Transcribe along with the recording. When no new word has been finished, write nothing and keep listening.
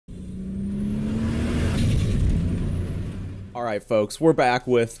Alright folks, we're back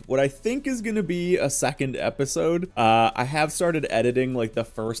with what I think is going to be a second episode. I have started editing like the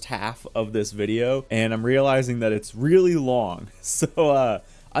first half of this video, and I'm realizing that it's really long. So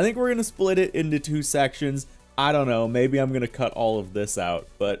I think we're going to split it into two sections. I don't know, maybe I'm going to cut all of this out,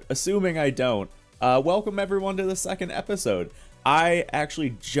 but assuming I don't, welcome everyone to the second episode. I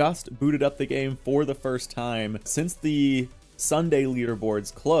actually just booted up the game for the first time since the Sunday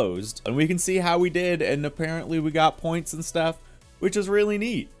leaderboards closed, and we can see how we did, and apparently we got points and stuff, which is really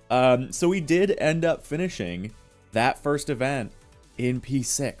neat. So we did end up finishing that first event in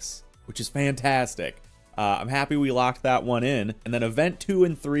P6, which is fantastic. I'm happy we locked that one in. And then event 2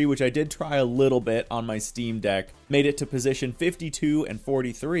 and 3, which I did try a little bit on my Steam Deck, made it to position 52 and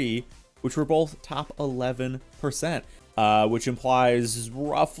 43, which were both top 11%, which implies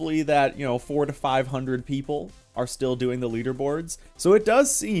roughly that, you know, 400 to 500 people are still doing the leaderboards. So it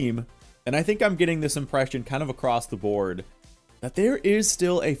does seem, and I think I'm getting this impression kind of across the board, that there is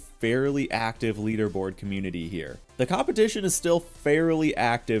still a fairly active leaderboard community here. The competition is still fairly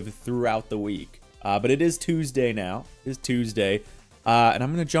active throughout the week, but it is Tuesday now. It is Tuesday, and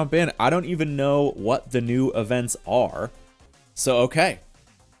I'm gonna jump in. I don't even know what the new events are. So okay,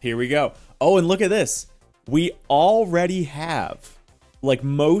 here we go. Oh, and look at this. We already have like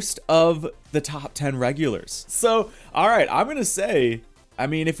most of the top 10 regulars. So, all right, I'm gonna say, I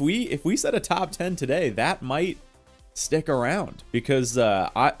mean, if we set a top 10 today, that might stick around because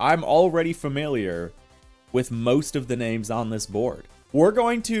I'm already familiar with most of the names on this board. We're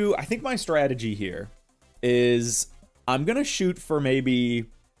going to, I think my strategy here is I'm gonna shoot for maybe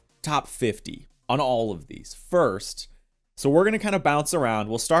top 50 on all of these first. So we're gonna kind of bounce around.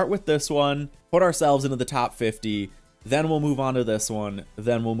 We'll start with this one, put ourselves into the top 50, then we'll move on to this one,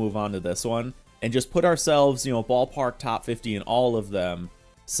 then we'll move on to this one, and just put ourselves, you know, ballpark top 50 in all of them.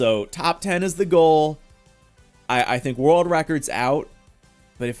 So top 10 is the goal. I think world record's out,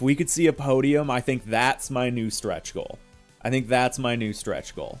 but if we could see a podium, I think that's my new stretch goal. I think that's my new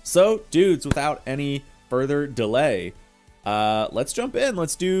stretch goal. So, dudes, without any further delay, let's jump in.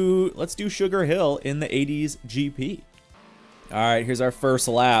 Let's do Sugar Hill in the 80s GP. All right, here's our first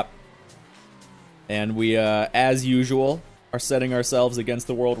lap. And we, as usual, are setting ourselves against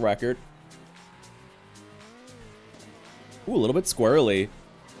the world record. Ooh, a little bit squirrely.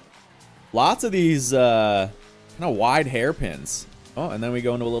 Lots of these kind of wide hairpins. Oh, and then we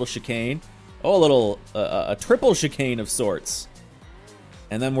go into a little chicane. Oh, a little, a triple chicane of sorts.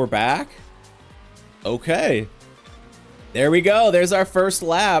 And then we're back. Okay. There we go. There's our first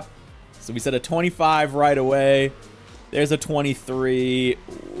lap. So we set a 25 right away. There's a 23.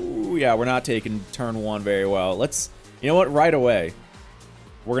 Ooh, yeah, we're not taking turn 1 very well. Let's, you know what, right away,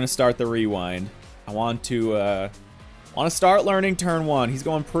 we're gonna start the rewind. I want to start learning turn 1. He's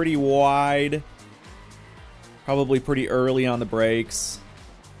going pretty wide, probably pretty early on the brakes.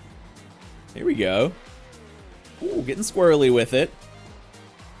 Here we go. Ooh, getting squirrely with it.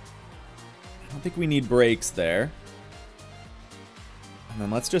 I don't think we need brakes there. And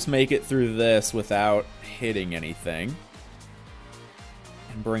then let's just make it through this without hitting anything.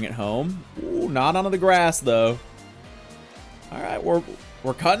 And bring it home. Ooh, not onto the grass though. Alright,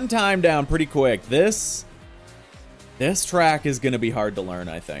 we're cutting time down pretty quick. This track is gonna be hard to learn,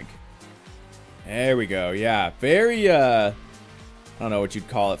 I think. There we go. Yeah, very I don't know what you'd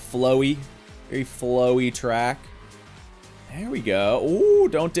call it, flowy. Very flowy track. There we go. Ooh,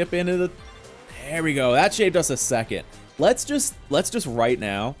 don't dip into the, there we go. That shaved us a second. Let's just right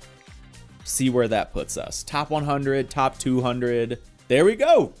now see where that puts us. Top 100, top 200. There we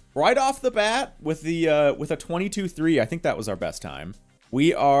go. Right off the bat with the with a 22.3. I think that was our best time.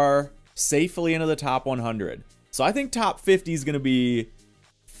 We are safely into the top 100. So I think top 50 is going to be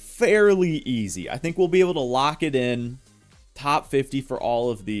fairly easy. I think we'll be able to lock it in top 50 for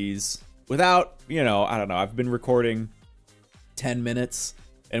all of these without, you know, I don't know. I've been recording 10 minutes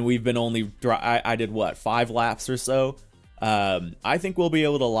and we've been only, I did what, 5 laps or so. I think we'll be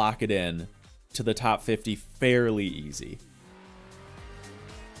able to lock it in to the top 50 fairly easy.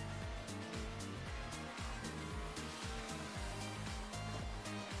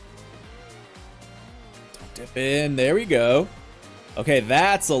 Dip in, there we go. Okay,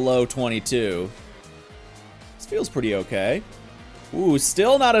 that's a low 22. This feels pretty okay. Ooh,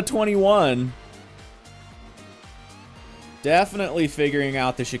 still not a 21. Definitely figuring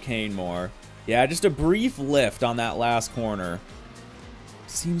out the chicane more. Yeah, just a brief lift on that last corner.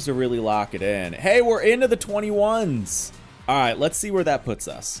 Seems to really lock it in. Hey, we're into the 21s. All right, let's see where that puts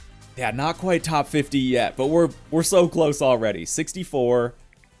us. Yeah, not quite top 50 yet, but we're so close already. 64.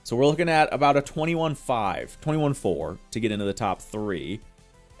 So we're looking at about a 21.5, 21.4 to get into the top 3.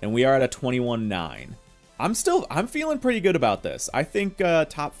 And we are at a 21.9. I'm feeling pretty good about this. I think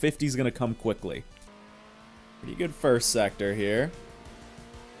top 50 is gonna come quickly. Pretty good first sector here.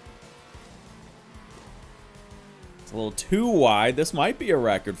 It's a little too wide. This might be a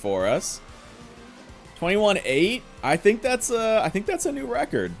record for us. 21.8. I think that's a new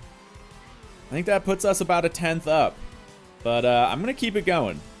record. I think that puts us about a 10th up. But I'm gonna keep it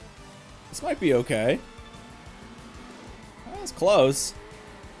going. This might be okay. That's close.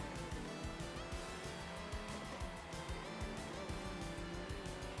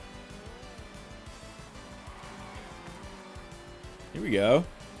 Here we go.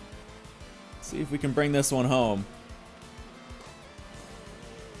 Let's see if we can bring this one home.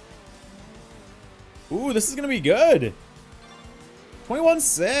 Ooh, this is gonna be good.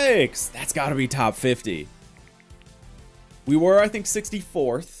 21.6. That's gotta be top 50. We were, I think,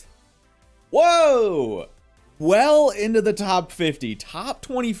 64th. Whoa! Well into the top 50. Top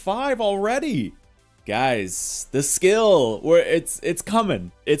 25 already. Guys, the skill, it's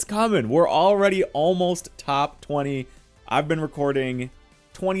coming. It's coming. We're already almost top 20. I've been recording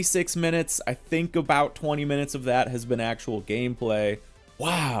 26 minutes. I think about 20 minutes of that has been actual gameplay.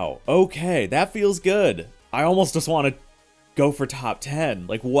 Wow. Okay, that feels good. I almost just want to go for top 10.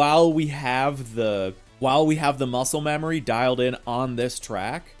 Like while we have the muscle memory dialed in on this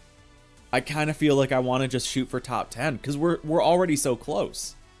track, I kind of feel like I want to just shoot for top 10 because we're already so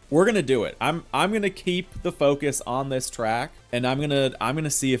close. We're gonna do it. I'm gonna keep the focus on this track, and I'm gonna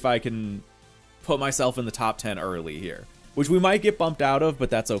see if I can put myself in the top 10 early here, which we might get bumped out of, but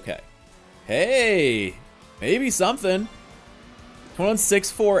that's okay. Hey, maybe something.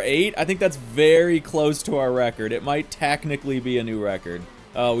 21.648. I think that's very close to our record. It might technically be a new record.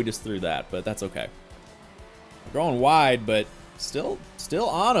 Oh, we just threw that, but that's okay. We're going wide, but still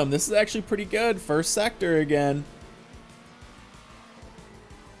on them. This is actually pretty good. First sector again.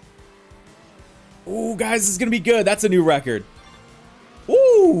 Ooh, guys, this is gonna be good. That's a new record.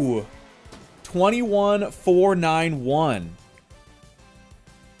 Ooh, 21.491.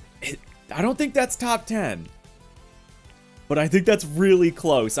 I don't think that's top 10, but I think that's really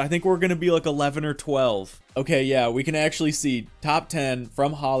close. I think we're gonna be like 11 or 12. Okay, yeah, we can actually see top 10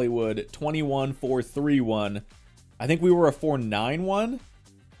 from Hollywood, 21.431. I think we were a 491.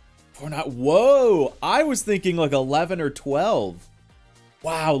 Whoa, I was thinking like 11 or 12.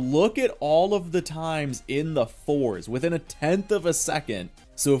 Wow, look at all of the times in the fours within a 1/10 of a second.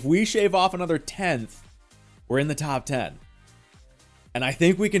 So if we shave off another 1/10, we're in the top 10. And I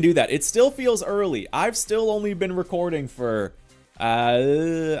think we can do that. It still feels early. I've still only been recording for,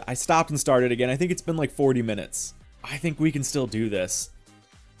 I stopped and started again. I think it's been like 40 minutes. I think we can still do this.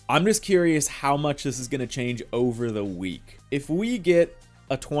 I'm just curious how much this is going to change over the week. If we get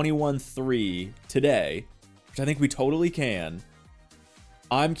a 21.3 today, which I think we totally can,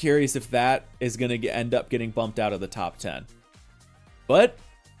 I'm curious if that is going to end up getting bumped out of the top 10. But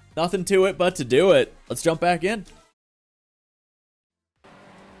nothing to it but to do it. Let's jump back in.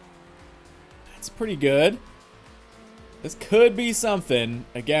 That's pretty good. This could be something.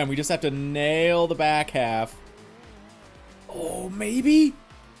 Again, we just have to nail the back half. Oh, maybe?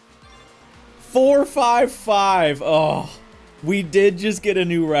 4.55. Oh, we did just get a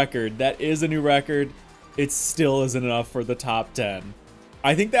new record. That is a new record. It still isn't enough for the top 10.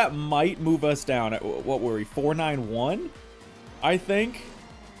 I think that might move us down. What were we? 4.91? I think.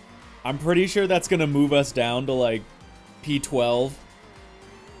 I'm pretty sure that's going to move us down to like P12.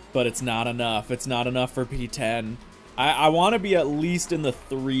 But it's not enough. It's not enough for P10. I want to be at least in the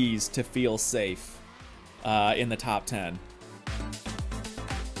 3s to feel safe in the top 10.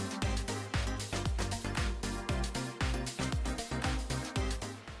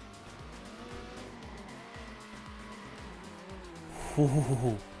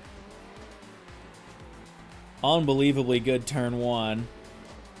 Ooh. Unbelievably good turn 1.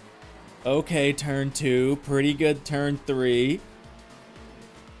 Okay, turn 2. Pretty good turn 3.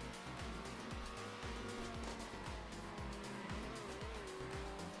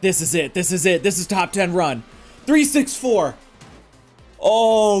 This is it. This is it. This is top 10 run. 3.64.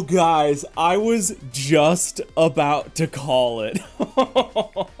 Oh, guys, I was just about to call it.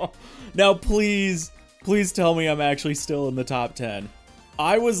 Now, please tell me I'm actually still in the top 10.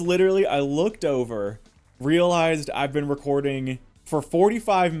 I looked over, realized I've been recording for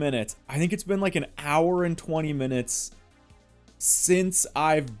 45 minutes. I think it's been like an hour and 20 minutes since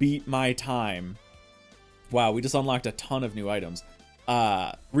I've beat my time. Wow, we just unlocked a ton of new items.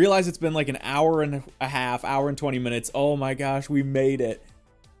 Realize it's been like an hour and a half, hour and 20 minutes. Oh my gosh, we made it.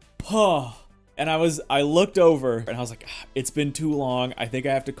 And I looked over and I was like, it's been too long. I think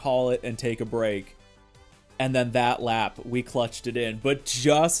I have to call it and take a break. And then that lap, we clutched it in, but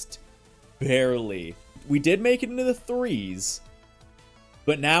just barely. we did make it into the 3s.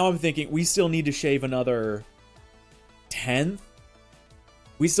 But now I'm thinking we still need to shave another 10th.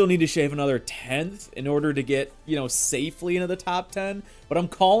 We still need to shave another 10th in order to get, you know, safely into the top 10. But I'm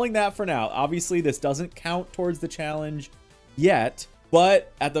calling that for now. Obviously, this doesn't count towards the challenge yet.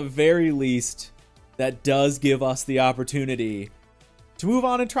 But at the very least, that does give us the opportunity to move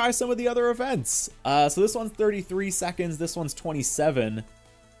on and try some of the other events. So this one's 33 seconds. This one's 27.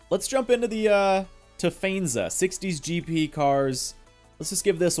 Let's jump into the to Faenza 60s GP cars. Let's just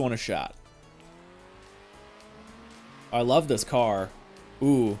give this one a shot. I love this car.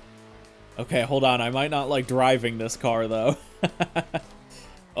 Ooh. Okay, hold on. I might not like driving this car though.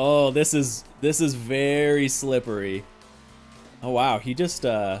 Oh, this is very slippery. Oh wow, he just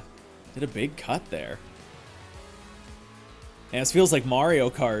did a big cut there. And this feels like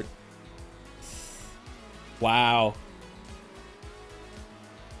Mario Kart. Wow.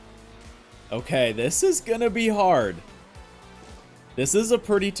 Okay, this is gonna be hard. This is a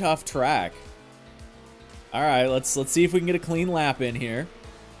pretty tough track. All right, let's see if we can get a clean lap in here.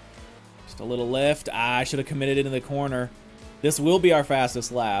 Just a little lift. Ah, I should have committed it in the corner. This will be our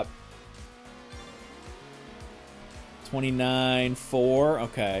fastest lap. 29.4.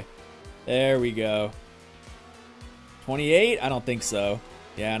 Okay, there we go. 28? I don't think so.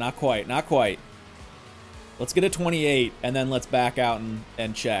 Yeah, not quite. Not quite. Let's get a 28, and then let's back out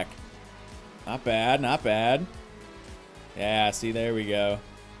and check. Not bad. Not bad. Yeah, see, there we go.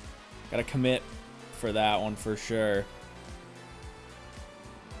 Gotta commit for that one for sure.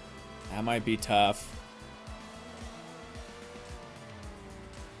 That might be tough.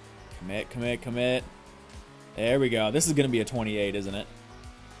 Commit, commit, commit. There we go. This is gonna be a 28, isn't it?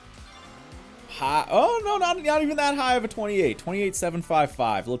 High. Oh, no, not even that high of a 28.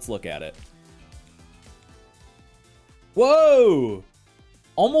 28.755. Let's look at it. Whoa!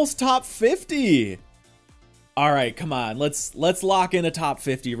 Almost top 50. All right, come on. Let's lock in a top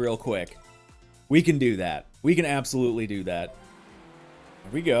 50 real quick. We can do that. We can absolutely do that.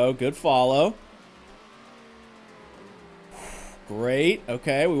 There we go. Good follow. Great.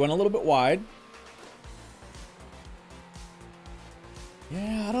 Okay, we went a little bit wide.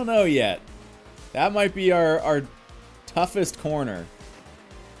 Yeah, I don't know yet. That might be our toughest corner.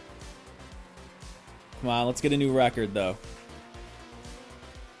 Come on, let's get a new record, though.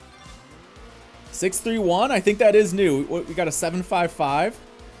 631? I think that is new. We got a 755.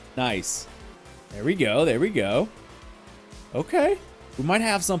 Nice. There we go. There we go. Okay. We might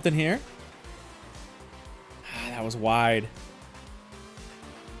have something here. Ah, that was wide.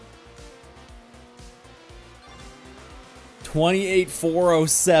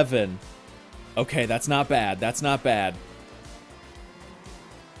 $28,407. Okay, that's not bad. That's not bad.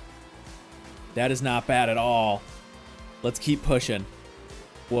 That is not bad at all. Let's keep pushing.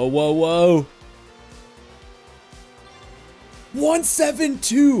 Whoa, whoa, whoa.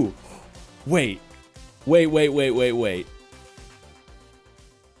 172. Wait. Wait.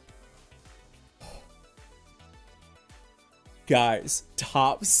 Guys,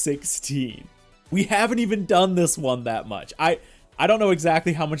 top 16. We haven't even done this one that much. I don't know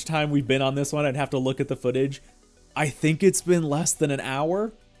exactly how much time we've been on this one. I'd have to look at the footage. I think it's been less than an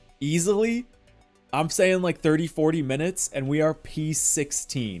hour. Easily. I'm saying like 30, 40 minutes, and we are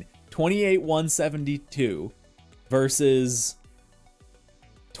P16. 28,172 versus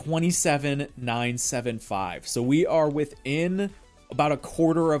 27,975. So we are within about a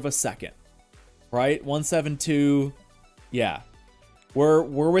quarter of a second, right? 172. Yeah, we're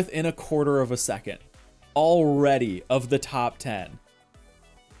within a quarter of a second already of the top 10.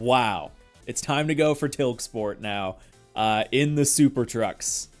 Wow. It's time to go for Tilk Sport now in the super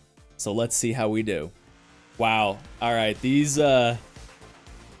trucks. So let's see how we do. Wow. All right. These, they're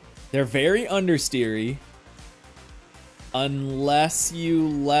very understeery unless you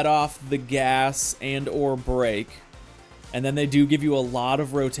let off the gas and or brake. And then they do give you a lot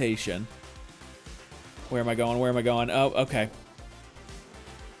of rotation. Where am I going? Where am I going? Oh, okay.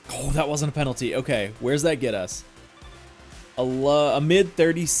 Oh, that wasn't a penalty. Okay. Where's that get us? A mid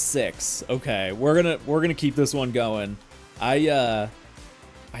 36. Okay. We're gonna keep this one going. The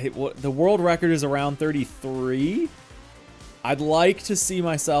world record is around 33. I'd like to see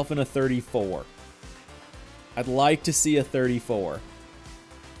myself in a 34. I'd like to see a 34.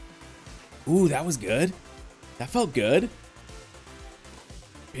 Ooh, that was good. That felt good.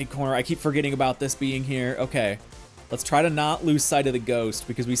 Big corner. I keep forgetting about this being here. Okay. Let's try to not lose sight of the ghost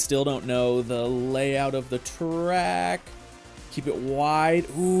because we still don't know the layout of the track. Keep it wide.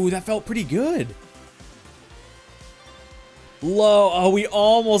 Ooh, that felt pretty good. Low. Oh, we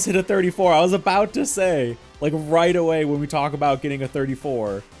almost hit a 34. I was about to say, like right away when we talk about getting a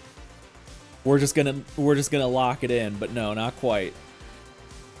 34. we're just gonna lock it in, but no, not quite.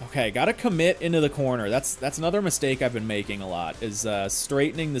 Okay, gotta commit into the corner. That's another mistake I've been making a lot, is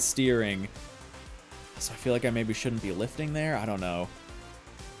straightening the steering. So I feel like I maybe shouldn't be lifting there. I don't know.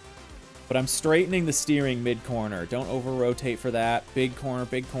 But I'm straightening the steering mid-corner. Don't over-rotate for that. Big corner,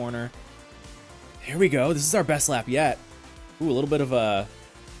 big corner. Here we go. This is our best lap yet. Ooh, a little bit of a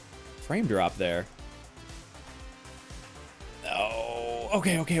frame drop there. Oh,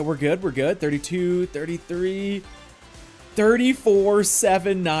 okay, we're good, 32, 33,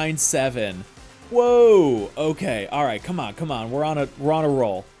 34.797. Whoa, okay, all right, come on. We're on a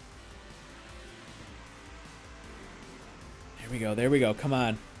roll. There we go, come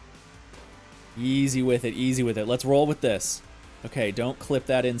on. Easy with it, let's roll with this. Okay, don't clip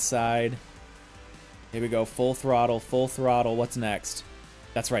that inside. Here we go, full throttle, what's next?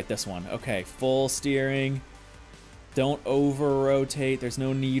 That's right, this one. Okay, full steering. Don't over-rotate, there's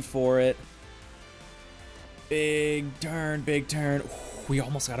no need for it. Big turn. Ooh, we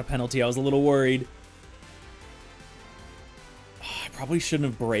almost got a penalty, I was a little worried. Oh, I probably shouldn't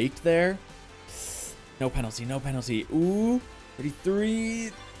have braked there. No penalty. Ooh,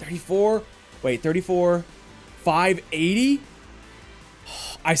 33, 34. Wait, 34, 580?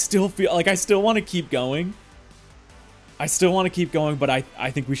 I still feel like I still want to keep going. But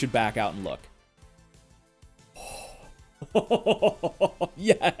I think we should back out and look.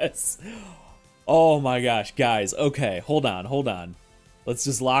 Yes. Oh my gosh, guys. Okay, hold on. Let's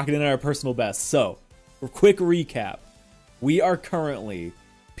just lock it in our personal best. So, for quick recap, we are currently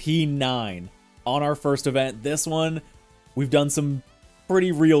P9 on our first event. This one, we've done some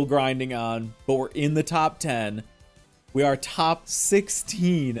pretty real grinding on, but we're in the top 10. We are top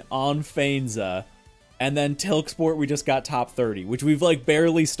 16 on Faenza, and then Tilk Sport we just got top 30, which we've like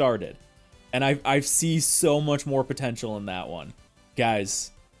barely started, and I see so much more potential in that one,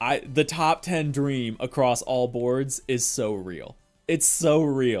 guys. The top 10 dream across all boards is so real. It's so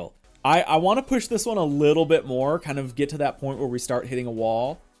real. I want to push this one a little bit more, kind of get to that point where we start hitting a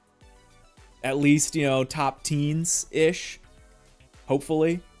wall. At least, you know, top teens ish,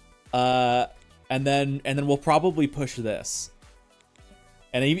 hopefully. And then we'll probably push this.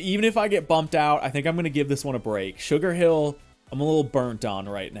 And even if I get bumped out, I think I'm going to give this one a break. Sugar Hill, I'm a little burnt on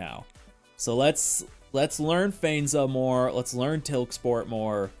right now. So let's learn Faenza more. Let's learn Tilk Sport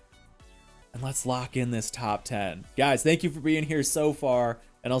more. And let's lock in this top 10. Guys, thank you for being here so far,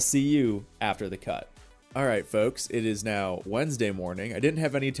 and I'll see you after the cut. All right, folks, it is now Wednesday morning. I didn't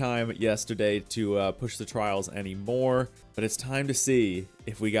have any time yesterday to push the trials anymore, but it's time to see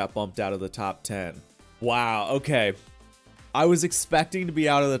if we got bumped out of the top 10. Wow, okay. I was expecting to be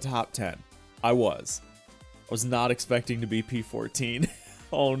out of the top 10. I was not expecting to be P14.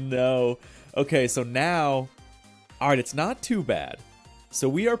 Oh no. Okay, so now, all right, it's not too bad. So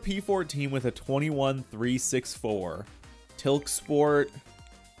we are P14 with a 21.364. Tilk Sport,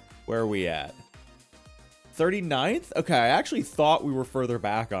 where are we at? 39th? Okay, I actually thought we were further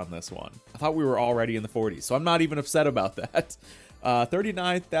back on this one. I thought we were already in the 40s, so I'm not even upset about that.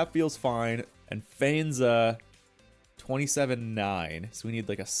 39th, that feels fine. And Faenza, 27.9. So we need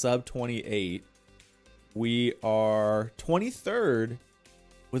like a sub 28. We are 23rd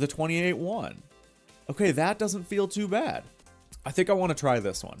with a 28.1. Okay, that doesn't feel too bad. I think I want to try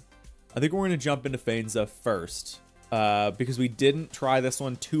this one. I think we're going to jump into Faenza first. Because we didn't try this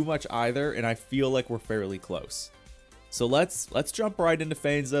one too much either, and I feel like we're fairly close. So let's jump right into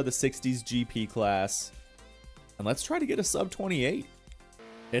Faenza, the 60s GP class, and let's try to get a sub 28.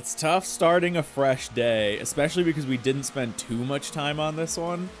 It's tough starting a fresh day, especially because we didn't spend too much time on this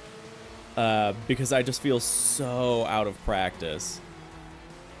one, because I just feel so out of practice.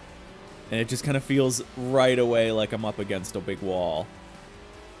 And it just kind of feels right away like I'm up against a big wall.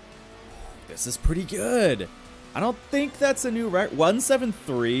 This is pretty good. I don't think that's a new record.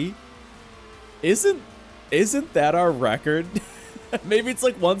 173? Isn't that our record? Maybe it's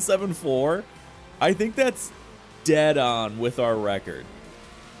like 174? I think that's dead on with our record.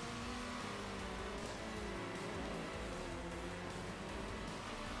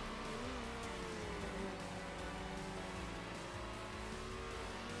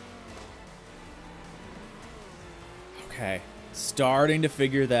 Okay, starting to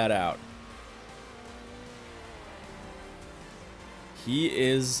figure that out. He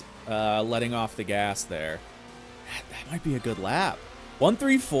is letting off the gas there. That might be a good lap.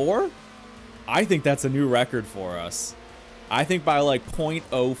 134? I think that's a new record for us. I think by like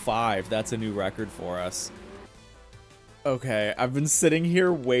 0.05, that's a new record for us. Okay, I've been sitting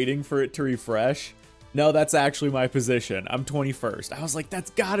here waiting for it to refresh. No, that's actually my position. I'm 21st. I was like, that's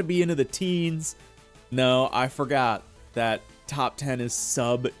gotta be into the teens. No, I forgot that top 10 is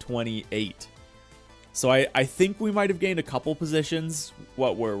sub 28. So I think we might have gained a couple positions.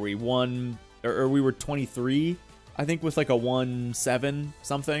 What were we? Or we were 23, I think, with like a 1-7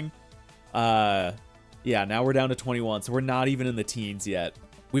 something. Yeah, now we're down to 21, so we're not even in the teens yet.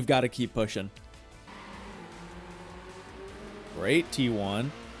 We've got to keep pushing. Great T1.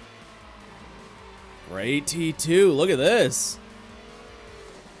 Great T2. Look at this.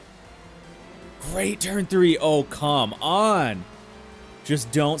 Great turn 3. Oh, come on.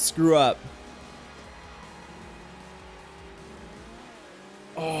 Just don't screw up.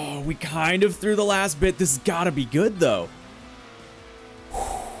 Oh, we kind of threw the last bit. This has got to be good, though.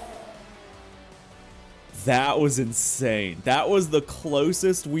 That was insane. That was the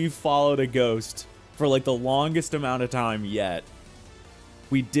closest we've followed a ghost for like the longest amount of time yet.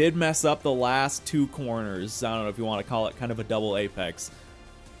 We did mess up the last 2 corners. I don't know if you want to call it kind of a double apex.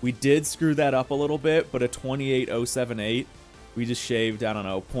 We did screw that up a little bit, but a 28.078, we just shaved, I don't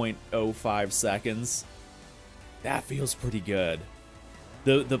know, 0.05 seconds. That feels pretty good.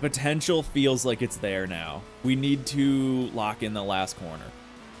 The potential feels like it's there now. We need to lock in the last corner.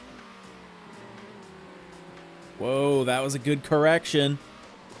 Whoa, that was a good correction.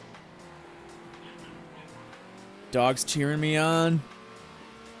 Dog's cheering me on.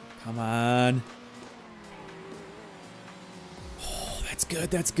 Come on. Oh, that's good.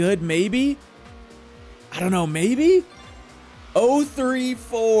 That's good. Maybe? I don't know. Maybe?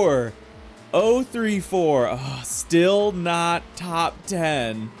 034. 034. Oh, still not top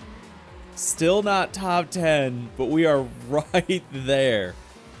 10. Still not top 10, but we are right there.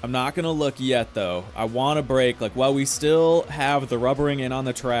 I'm not going to look yet, though. I want to break. Like, while we still have the rubbering in on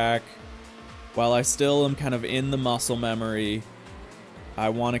the track, while I still am kind of in the muscle memory, I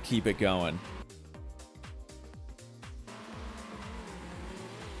want to keep it going.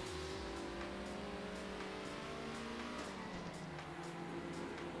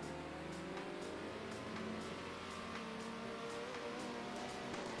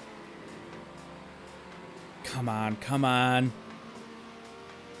 Come on, come on.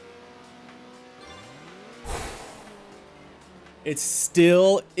 It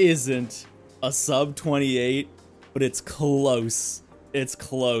still isn't a sub 28, but it's close. It's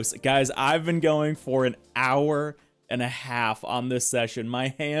close. Guys, I've been going for an hour and a half on this session.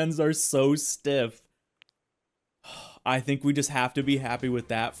 My hands are so stiff. I think we just have to be happy with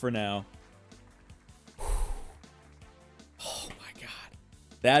that for now. Oh my God.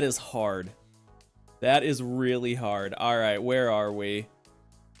 That is hard. That is really hard. All right, where are we?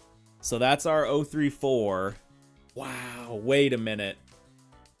 So that's our 034. Wow, wait a minute.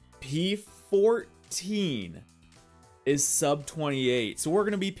 P14 is sub 28. So we're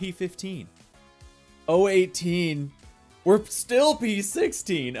going to be P15. 018. We're still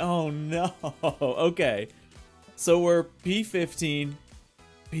P16. Oh no. Okay. So we're P15,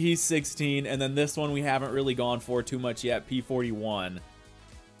 P16, and then this one we haven't really gone for too much yet, P41.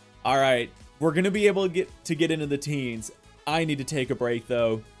 All right. We're going to be able to get into the teens. I need to take a break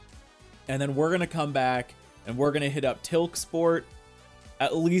though. And then we're going to come back and we're going to hit up Tilk Sport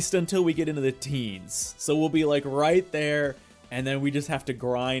at least until we get into the teens. So we'll be like right there, and then we just have to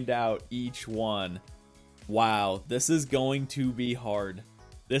grind out each one. Wow, this is going to be hard.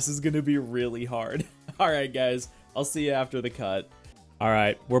 This is going to be really hard. All right, guys, I'll see you after the cut. All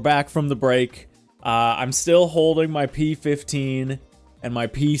right, we're back from the break. I'm still holding my P15 and my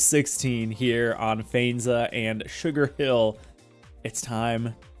P16 here on Faenza and Sugar Hill. It's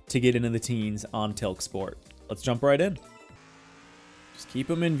time to get into the teens on Tilk Sport. Let's jump right in. Just keep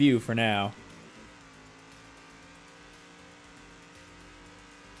them in view for now.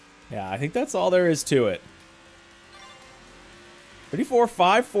 Yeah, I think that's all there is to it.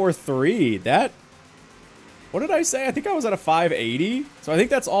 34,543. That, what did I say? I think I was at a 580. So I think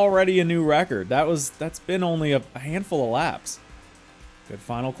that's already a new record. That's been only a handful of laps. Good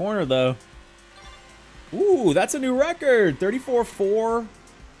final corner though. Ooh, that's a new record.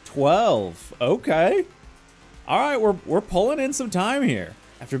 34,412. Okay. All right, we're pulling in some time here.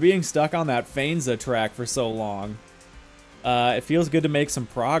 After being stuck on that Faenza track for so long, it feels good to make some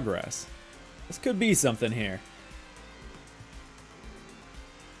progress. This could be something here.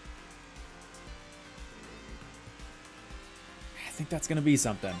 I think that's gonna be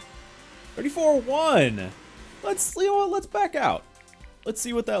something. 34-1. Let's, you know what, let's back out. Let's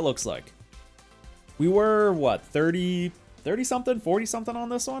see what that looks like. We were, what, 30-something, 40-something on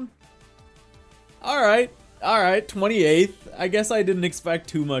this one? All right, 28th. I guess I didn't expect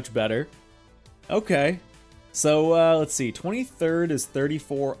too much better. Okay, so let's see, 23rd is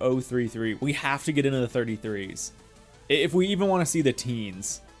 34,033. We have to get into the 33s. If we even want to see the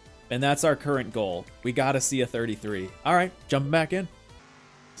teens. And that's our current goal. We got to see a 33. All right, jumping back in.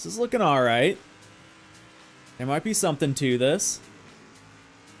 This is looking all right. There might be something to this.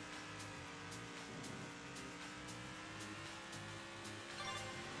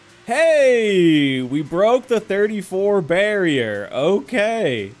 Hey, we broke the 34 barrier.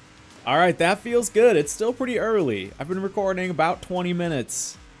 Okay. All right, that feels good. It's still pretty early. I've been recording about 20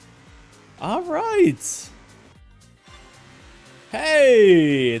 minutes. All right.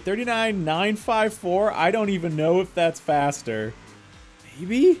 Hey, 39,954. I don't even know if that's faster.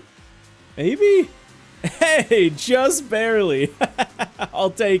 Maybe? Maybe? Hey, just barely. I'll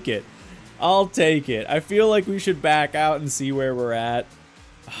take it. I'll take it. I feel like we should back out and see where we're at.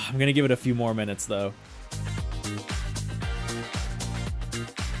 I'm gonna give it a few more minutes though.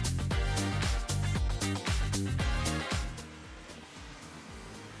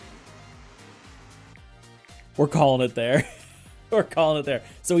 We're calling it there. We're calling it there.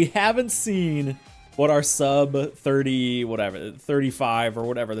 So we haven't seen what our sub 30, whatever, 35 or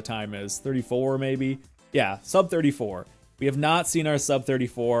whatever the time is. 34 maybe? Yeah, sub 34. We have not seen our sub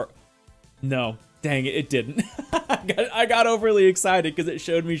 34. No, dang it, it didn't. I got overly excited because it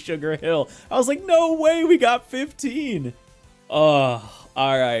showed me Sugar Hill. I was like, no way, we got 15. Oh,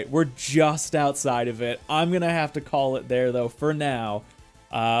 all right, we're just outside of it. I'm gonna have to call it there though for now.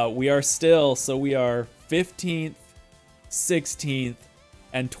 We are still, so we are 15th, 16th,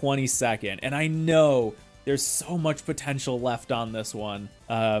 and 22nd. And I know there's so much potential left on this one,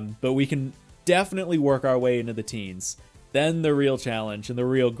 but we can definitely work our way into the teens. Then the real challenge and the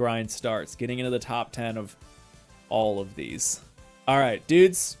real grind starts, getting into the top 10 of all of these. All right,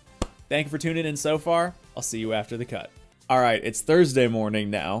 dudes, thank you for tuning in so far. I'll see you after the cut. All right, it's Thursday morning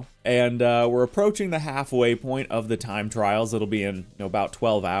now, and we're approaching the halfway point of the time trials. It'll be in about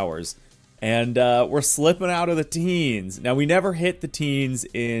 12 hours. And we're slipping out of the teens. Now, we never hit the teens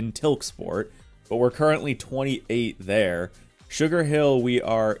in Tilk Sport, but we're currently 28 there. Sugar Hill, we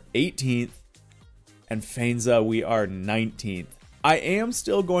are 18th, and Faenza, we are 19th. I am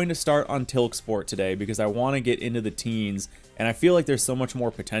still going to start on Tilk Sport today because I want to get into the teens, and I feel like there's so much more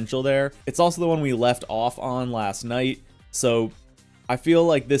potential there. It's also the one we left off on last night, so I feel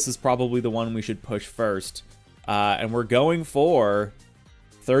like this is probably the one we should push first. And we're going for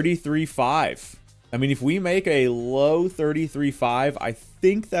 33.5. I mean, if we make a low 33.5, I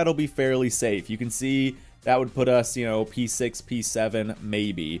think that'll be fairly safe. You can see that would put us, you know, P6, P7,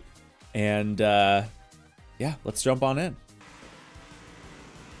 maybe. And yeah, let's jump on in.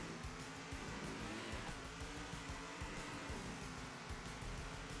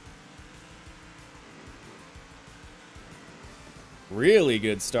 Really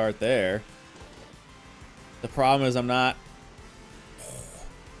good start there. The problem is I'm not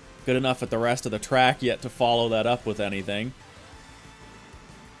good enough at the rest of the track yet to follow that up with anything.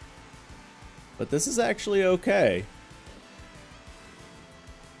 But this is actually okay.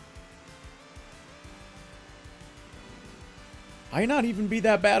 Might not even be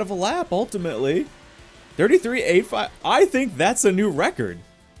that bad of a lap, ultimately. 33.85. I think that's a new record.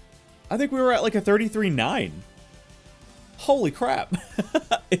 I think we were at like a 33.9. Holy crap.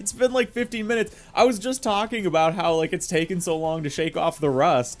 It's been like 15 minutes. I was just talking about how like it's taken so long to shake off the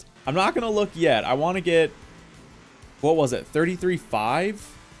rust. I'm not gonna look yet. I want to get, what was it,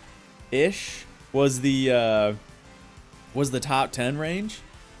 33.5-ish was the top 10 range.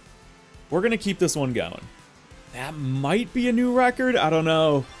 We're gonna keep this one going. That might be a new record. I don't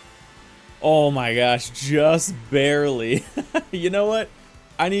know. Oh my gosh, just barely. You know what?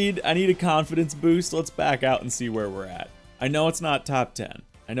 I need a confidence boost. Let's back out and see where we're at. I know it's not top 10.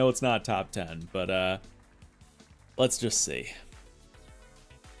 I know it's not top 10, but let's just see.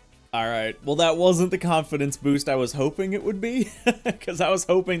 All right, well, that wasn't the confidence boost I was hoping it would be, because I was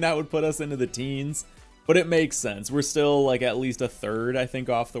hoping that would put us into the teens, but it makes sense. We're still like at least a third, I think,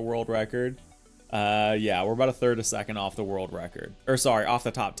 off the world record. Yeah, we're about a third, a second off the world record. Or sorry, off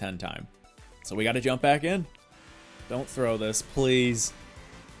the top 10 time. So we got to jump back in. Don't throw this, please.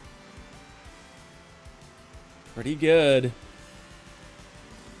 Pretty good.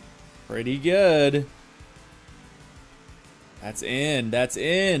 Pretty good. That's in. That's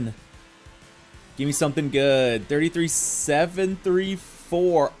in. Give me something good.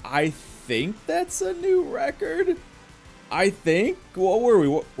 33.734. I think that's a new record. I think. What were we?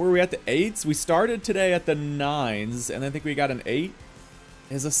 Were we at the 8s? We started today at the 9s, and I think we got an 8.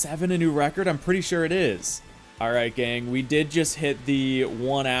 Is a 7 a new record? I'm pretty sure it is. All right, gang. We did just hit the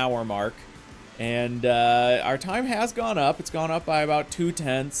 1 hour mark. And our time has gone up. It's gone up by about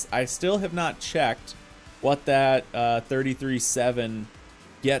 0.2. I still have not checked what that 33.7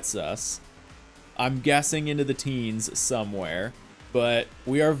 gets us. I'm guessing into the teens somewhere. But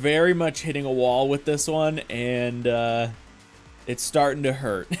we are very much hitting a wall with this one, and it's starting to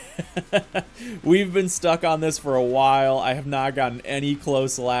hurt. We've been stuck on this for a while. I have not gotten any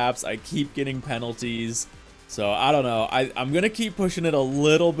close laps. I keep getting penalties. So I don't know. I'm going to keep pushing it a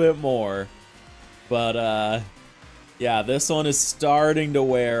little bit more. But yeah, this one is starting to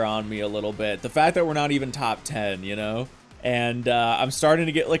wear on me a little bit. The fact that we're not even top 10, you know? And I'm starting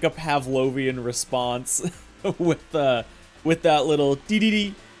to get like a Pavlovian response with that little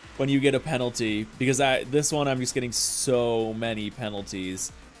dee-dee-dee when you get a penalty, because this one I'm just getting so many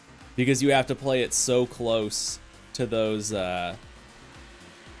penalties because you have to play it so close to those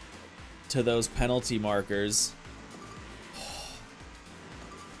penalty markers.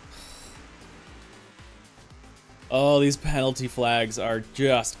 Oh, these penalty flags are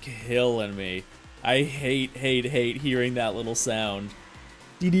just killing me. I hate hearing that little sound.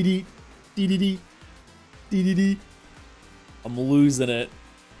 Dee-dee-dee, dee-dee-dee, dee-dee-dee. I'm losing it.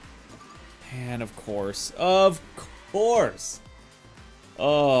 And of course. Oh.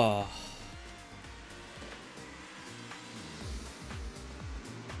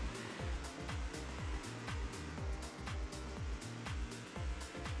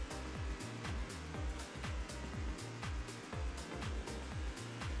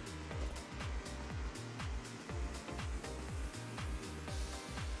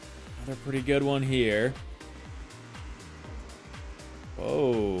 Another pretty good one here.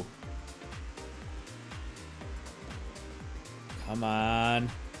 Whoa. Come on.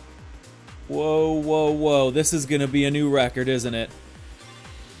 Whoa. This is gonna be a new record, isn't it?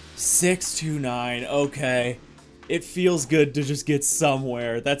 629. Okay. It feels good to just get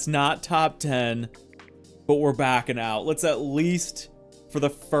somewhere. That's not top 10, but we're backing out. Let's at least, for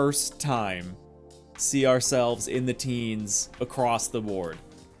the first time, see ourselves in the teens across the board.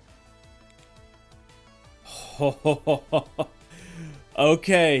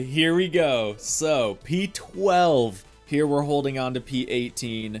 Okay, here we go. So, P12. Here we're holding on to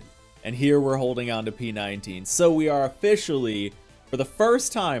P18. And here we're holding on to P19. So we are officially, for the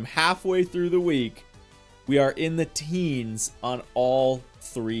first time, halfway through the week, we are in the teens on all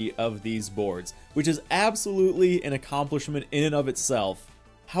 3 of these boards, which is absolutely an accomplishment in and of itself.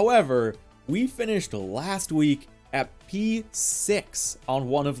 However, we finished last week at P6 on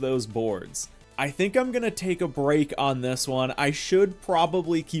one of those boards. I think I'm going to take a break on this one. I should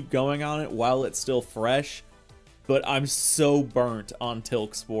probably keep going on it while it's still fresh, but I'm so burnt on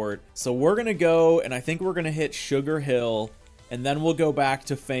Tilk Sport. So we're going to go, and I think we're going to hit Sugar Hill, and then we'll go back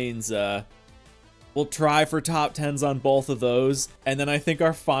to Faenza. We'll try for top 10s on both of those, and then I think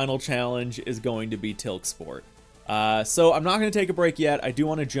our final challenge is going to be Tilk Sport. So I'm not going to take a break yet. I do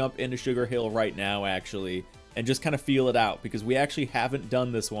want to jump into Sugar Hill right now, actually, and just kind of feel it out, because we actually haven't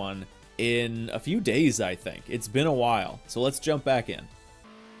done this one in a few days, I think. It's been a while. So let's jump back in.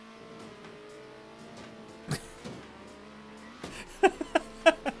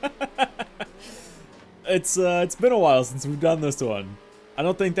 It's been a while since we've done this one. I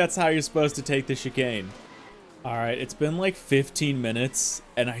don't think that's how you're supposed to take the chicane. Alright, it's been like 15 minutes,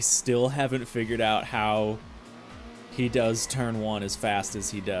 and I still haven't figured out how he does turn 1 as fast as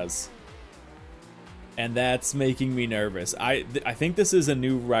he does. And that's making me nervous. I think this is a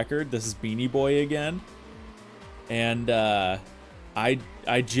new record. This is Beanie Boy again. And I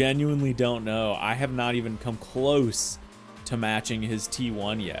genuinely don't know. I have not even come close to matching his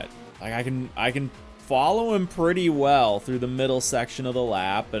T1 yet. Like I can follow him pretty well through the middle section of the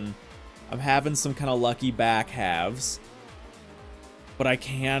lap, and I'm having some kind of lucky back halves. But I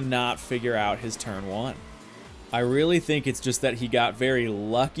cannot figure out his turn 1. I really think it's just that he got very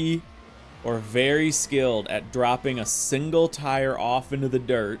lucky or very skilled at dropping a single tire off into the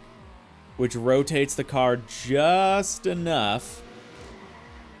dirt, which rotates the car just enough,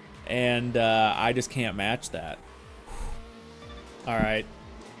 and I just can't match that. Alright.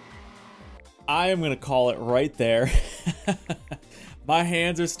 I am going to call it right there. My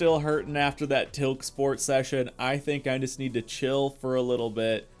hands are still hurting after that Tilk Sport session. I think I just need to chill for a little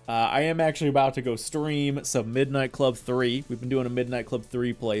bit. I am actually about to go stream some Midnight Club 3. We've been doing a Midnight Club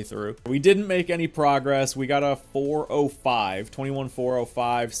 3 playthrough. We didn't make any progress. We got a 405,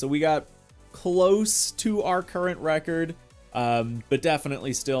 21-405. So we got close to our current record, but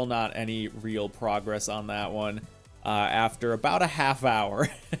definitely still not any real progress on that one after about a half hour.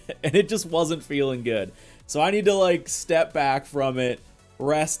 And it just wasn't feeling good. So I need to like step back from it,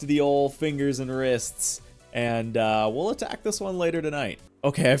 rest the old fingers and wrists, and we'll attack this one later tonight.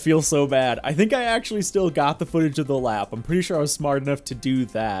 Okay, I feel so bad. I think I actually still got the footage of the lap. I'm pretty sure I was smart enough to do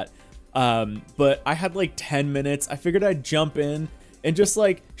that. But I had like 10 minutes. I figured I'd jump in and just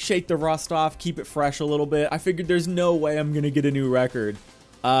like shake the rust off, keep it fresh a little bit. I figured there's no way I'm gonna get a new record.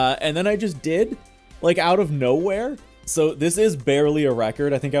 And then I just did, like out of nowhere. So this is barely a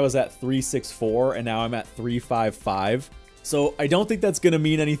record. I think I was at 364 and now I'm at 355. So I don't think that's gonna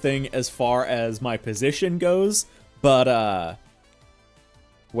mean anything as far as my position goes, but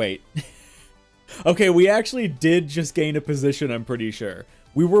wait. Okay, we actually did just gain a position, I'm pretty sure.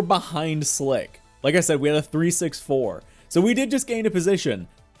 We were behind Slick. Like I said, we had a 364. So we did just gain a position.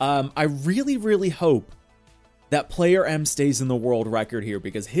 I really, really hope that Player M stays in the world record here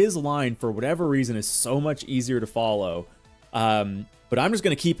because his line, for whatever reason, is so much easier to follow. But I'm just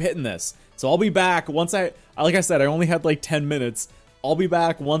going to keep hitting this. So I'll be back once like I said, I only had like 10 minutes. I'll be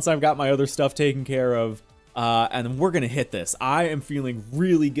back once I've got my other stuff taken care of. And we're going to hit this. I am feeling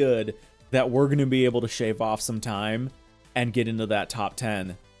really good that we're going to be able to shave off some time and get into that top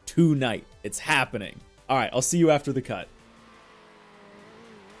 10 tonight. It's happening. All right, I'll see you after the cut.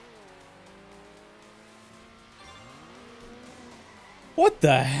 What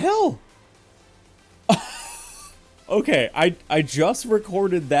the hell? Okay, I just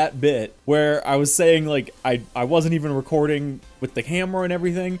recorded that bit where I was saying like I wasn't even recording with the camera and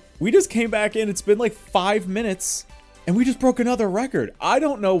everything. We just came back in. It's been like 5 minutes and we just broke another record. I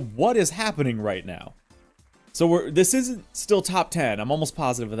don't know what is happening right now. So this isn't still top 10. I'm almost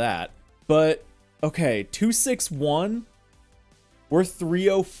positive of that. But okay, 261. We're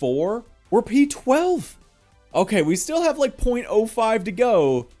 304. We're P12. Okay, we still have like 0.05 to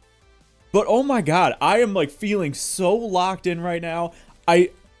go. But oh my god, I am like feeling so locked in right now. I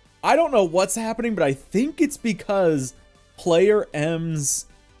don't know what's happening, but I think it's because Player M's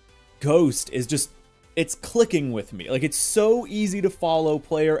ghost is just, it's clicking with me. Like, it's so easy to follow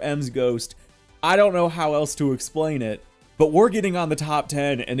Player M's ghost. I don't know how else to explain it, but we're getting on the top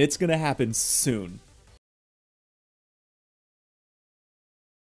 10 and it's gonna happen soon.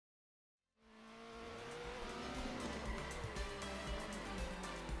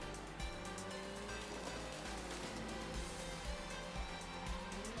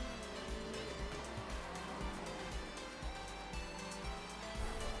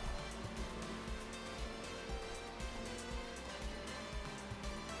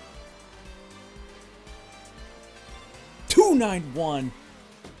 $291.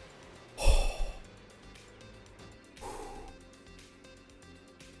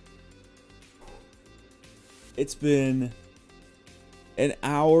 It's been an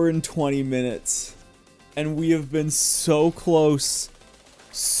hour and 20 minutes and we have been so close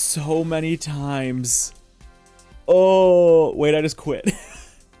so many times. Oh, wait, I just quit.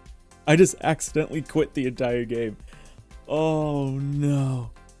 I just accidentally quit the entire game. Oh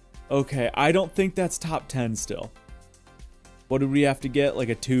no. Okay, I don't think that's top 10 still. What did we have to get? Like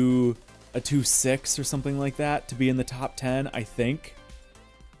a 2.6 or something like that to be in the top 10, I think.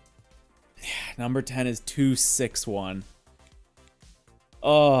 Yeah, number 10 is 261.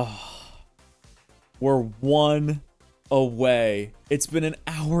 Oh, we're 1 away. It's been an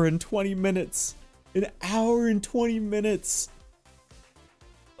hour and 20 minutes. An hour and 20 minutes.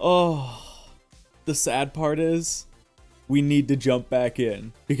 Oh, the sad part is we need to jump back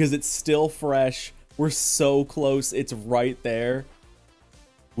in because it's still fresh. We're so close. It's right there.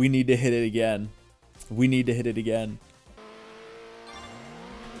 We need to hit it again. We need to hit it again.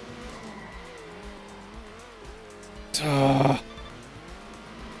 Oh.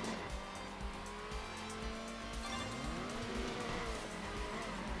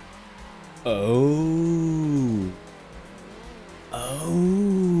 Oh.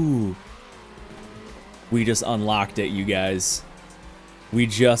 We just unlocked it, you guys. We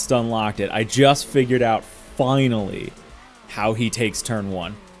just unlocked it. I just figured out, finally, how he takes turn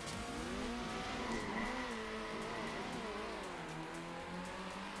 1.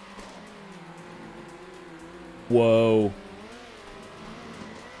 Whoa.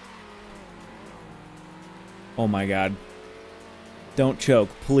 Oh my god. Don't choke,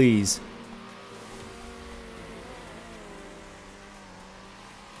 please.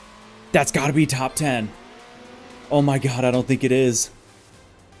 That's gotta be top 10. Oh my god, I don't think it is.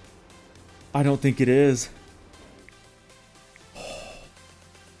 I don't think it is.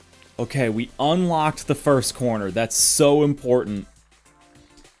 Okay, we unlocked the first corner. That's so important.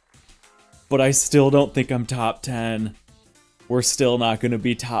 But I still don't think I'm top 10. We're still not going to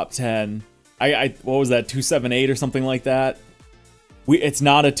be top 10. What was that, 278 or something like that? It's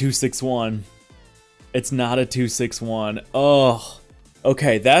not a 261. It's not a 261. Oh,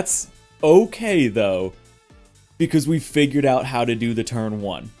 okay, that's okay though, because we figured out how to do the turn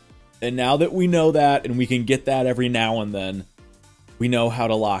 1. And now that we know that, and we can get that every now and then, we know how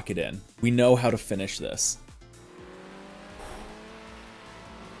to lock it in. We know how to finish this.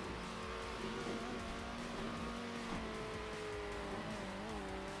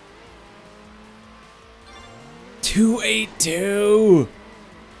 282.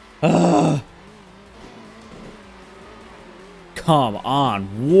 Ugh. Come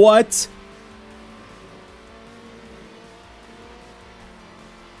on, what?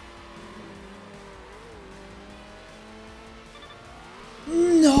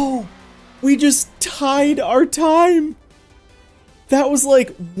 No, we just tied our time. That was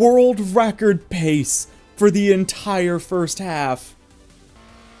like world record pace for the entire first half.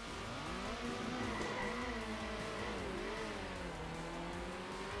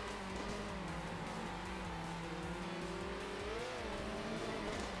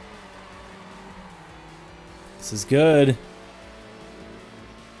 This is good.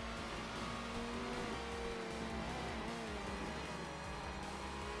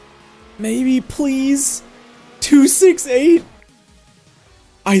 Maybe, please. 268.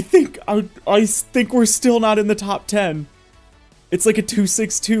 I think we're still not in the top 10. It's like a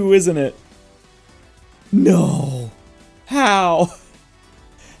 262, isn't it? No. How?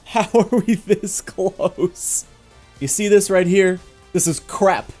 How are we this close? You see this right here? This is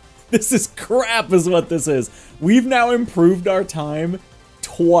crap. This is crap is what this is. We've now improved our time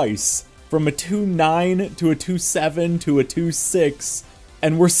twice. From a 2.9 to a 2.7 to a 2.6.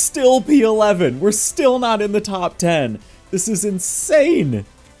 And we're still P11. We're still not in the top 10. This is insane.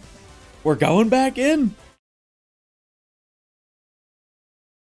 We're going back in.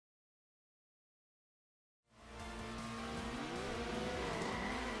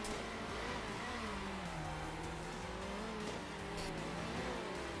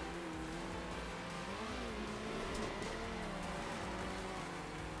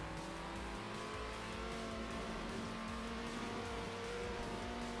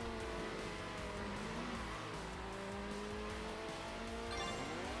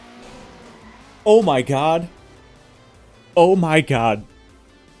 Oh my god. Oh my god.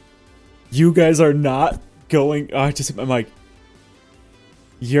 You guys are not going... Oh, I just hit my mic.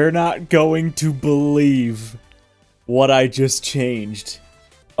 You're not going to believe what I just changed.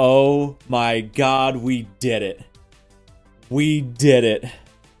 Oh my god, we did it. We did it.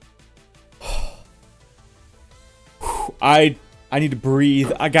 I need to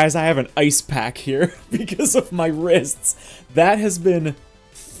breathe. Guys, I have an ice pack here because of my wrists. That has been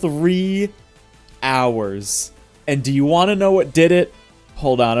 3 hours. And do you want to know what did it?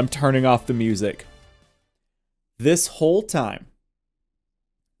 Hold on, I'm turning off the music. This whole time,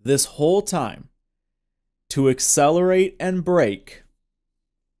 to accelerate and brake,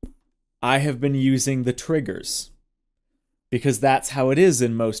 I have been using the triggers. Because that's how it is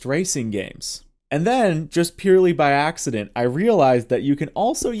in most racing games. And then, just purely by accident, I realized that you can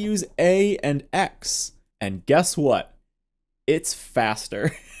also use A and X. And guess what? It's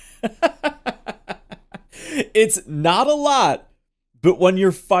faster. It's not a lot, but when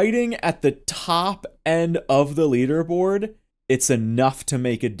you're fighting at the top end of the leaderboard, it's enough to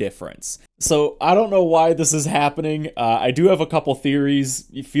make a difference. So I don't know why this is happening. I do have a couple theories.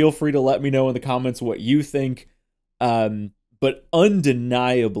 Feel free to let me know in the comments what you think. But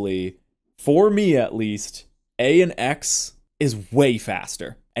undeniably, for me at least, A and X is way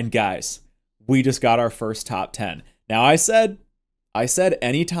faster. And guys, we just got our first top 10. Now I said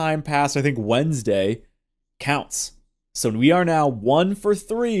any time past, I think Wednesday, counts. So we are now 1 for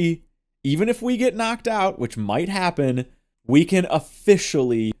 3. Even if we get knocked out, which might happen, we can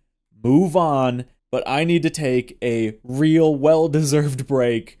officially move on. But I need to take a real well-deserved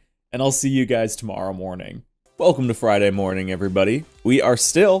break, and I'll see you guys tomorrow morning. Welcome to Friday morning, everybody. We are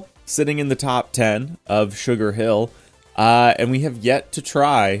still sitting in the top 10 of Sugar Hill, and we have yet to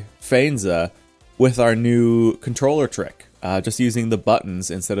try Faenza with our new controller trick, just using the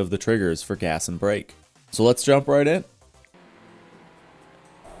buttons instead of the triggers for gas and brake. So let's jump right in.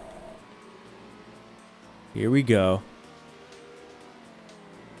 Here we go.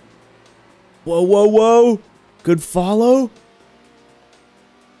 Whoa, whoa, whoa! Good follow.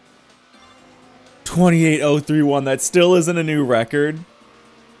 28.031. That still isn't a new record,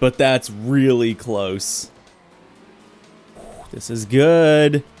 but that's really close. This is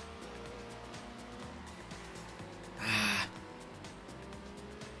good.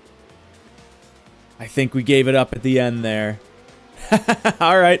 I think we gave it up at the end there.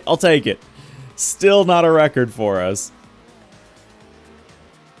 Alright, I'll take it. Still not a record for us.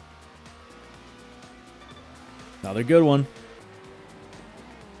 Another good one.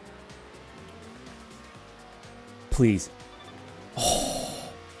 Please.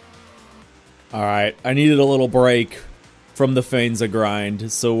 Oh. Alright, I needed a little break from the Faenza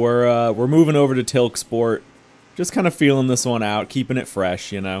grind, so we're moving over to Tilk Sport. Just kind of feeling this one out, keeping it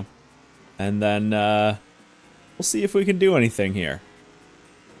fresh, you know. And then, we'll see if we can do anything here.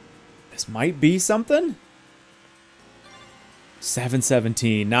 This might be something?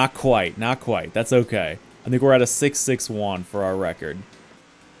 7:17. Not quite. Not quite. That's okay. I think we're at a 6:61 for our record.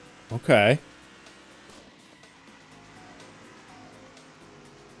 Okay.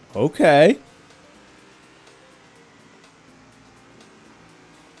 Okay.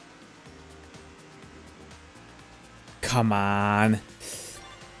 Come on.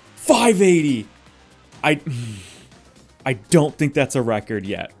 580. I don't think that's a record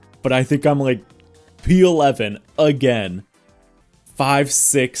yet, but I think I'm like P11 again.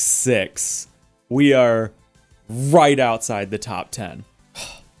 566. We are right outside the top 10.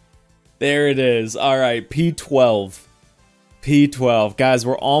 There it is. All right, P12. P12. Guys,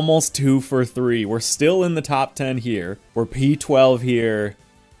 we're almost 2 for 3. We're still in the top 10 here. We're P12 here.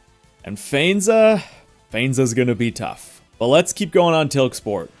 And Faenza? Faenza's going to be tough. But let's keep going on Tilk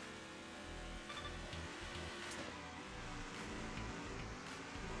Sport.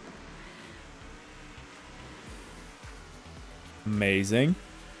 Amazing.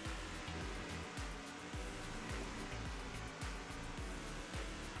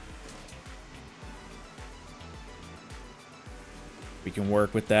 We can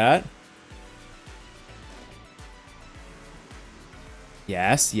work with that.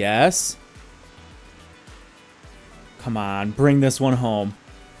 Yes, yes. Come on, bring this one home.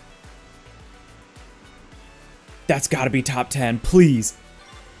 That's got to be top 10, please.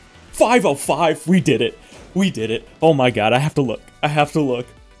 505, we did it. We did it. Oh my god, I have to look. I have to look.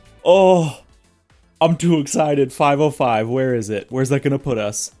 Oh, I'm too excited. 505, where is it? Where's that going to put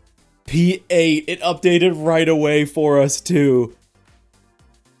us? P8, it updated right away for us too.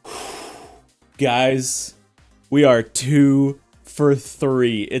 Guys, we are 2 for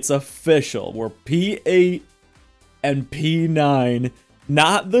 3. It's official. We're P8 and P9.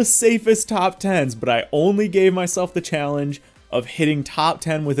 Not the safest top 10s, but I only gave myself the challenge of hitting top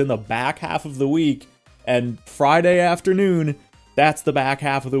 10 within the back half of the week. And Friday afternoon, that's the back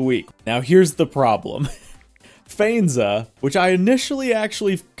half of the week. Now here's the problem. Faenza, which I initially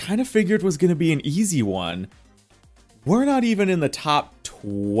actually kind of figured was going to be an easy one, we're not even in the top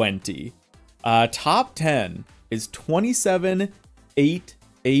 20. Top 10 is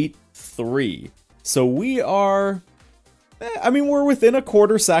 27,883. So we are, I mean, we're within a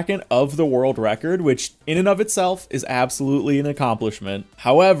quarter second of the world record, which in and of itself is absolutely an accomplishment.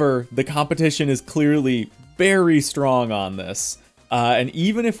 However, the competition is clearly very strong on this. And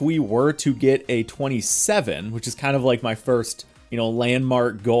even if we were to get a 27, which is kind of like my first,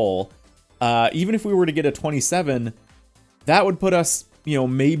 landmark goal, even if we were to get a 27, that would put us,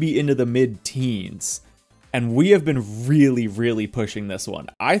 maybe into the mid-teens. And we have been really, really pushing this one.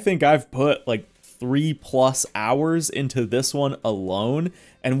 I think I've put like 3+ hours into this one alone,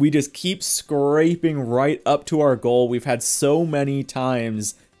 and we just keep scraping right up to our goal. We've had so many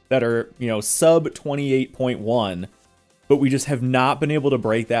times that are, sub 28.1, but we just have not been able to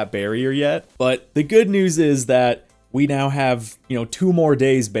break that barrier yet. But the good news is that we now have, 2 more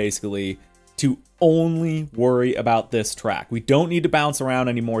days basically to only worry about this track. We don't need to bounce around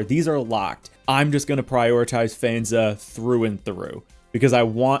anymore. These are locked. I'm just going to prioritize Faenza through and through because I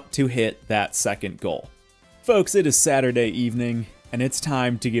want to hit that second goal. Folks, it is Saturday evening, and it's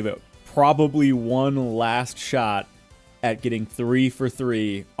time to give it probably one last shot at getting 3 for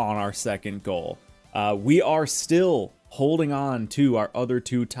 3 on our second goal. We are still holding on to our other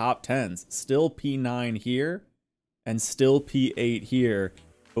 2 top 10s. Still P9 here and still P8 here,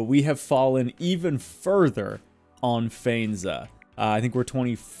 but we have fallen even further on Faenza. I think we're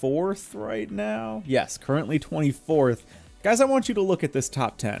 24th right now. Yes, currently 24th. Guys, I want you to look at this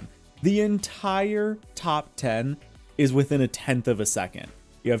top 10. The entire top 10 is within a tenth of a second.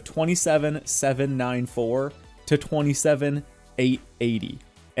 You have 27,794 to 27,880.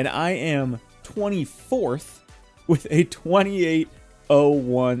 And I am 24th with a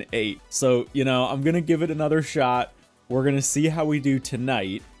 28,018. So, I'm going to give it another shot. We're going to see how we do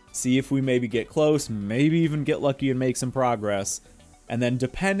tonight. See if we maybe get close, maybe even get lucky and make some progress. And then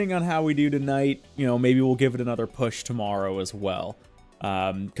depending on how we do tonight, maybe we'll give it another push tomorrow as well.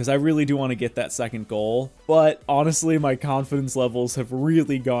 Because I really do want to get that second goal. But honestly, my confidence levels have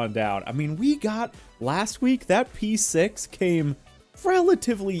really gone down. I mean, we got last week, that P6 came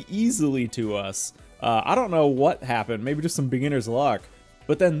relatively easily to us. I don't know what happened, maybe just some beginner's luck.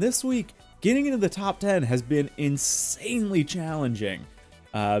 But then this week, getting into the top 10 has been insanely challenging.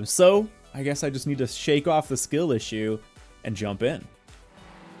 So I guess I just need to shake off the skill issue and jump in.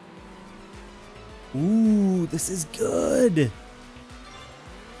 Ooh, this is good.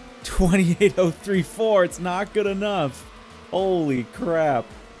 28,034, it's not good enough. Holy crap.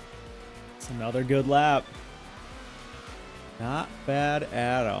 It's another good lap. Not bad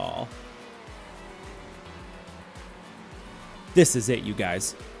at all. This is it, you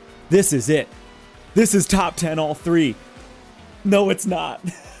guys. This is it. This is top 10 all three. No, it's not.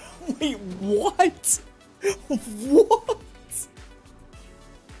 Wait, what? What?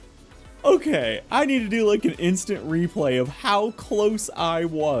 Okay, I need to do like an instant replay of how close I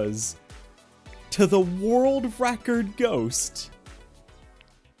was to the world record ghost.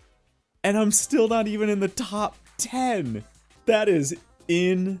 And I'm still not even in the top 10. That is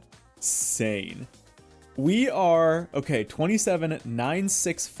insane. We are, okay,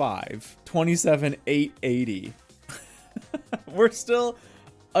 27,965, 27,880. We're still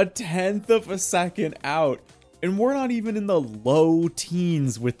a tenth of a second out. And we're not even in the low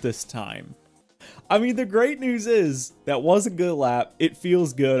teens with this time. I mean, the great news is that was a good lap. It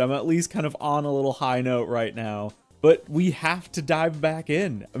feels good. I'm at least kind of on a little high note right now. But we have to dive back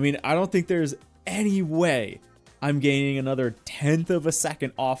in. I mean, I don't think there's any way I'm gaining another tenth of a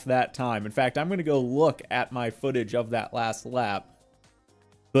second off that time. In fact, I'm going to go look at my footage of that last lap.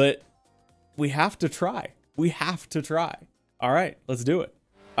 But we have to try. We have to try. All right, let's do it.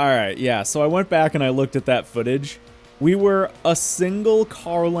 All right, yeah, so I went back and I looked at that footage. We were a single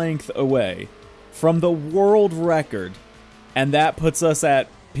car length away from the world record, and that puts us at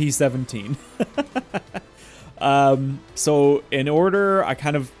P17. So in order, I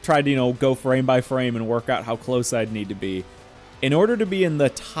kind of tried to, you know, go frame by frame and work out how close I'd need to be. In order to be in the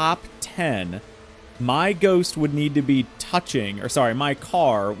top 10, my ghost would need to be touching, or sorry, my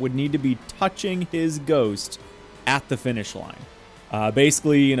car would need to be touching his ghost at the finish line.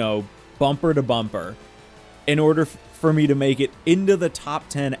 Basically, you know, bumper to bumper, in order for me to make it into the top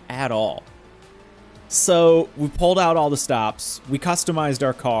 10 at all. So we pulled out all the stops, we customized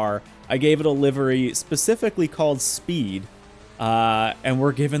our car, I gave it a livery specifically called Speed, and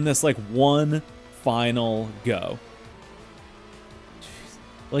we're giving this like one final go.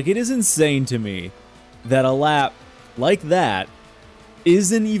 Like, it is insane to me that a lap like that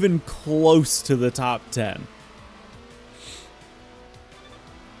isn't even close to the top 10.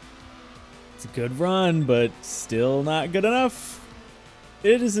 It's a good run, but still not good enough.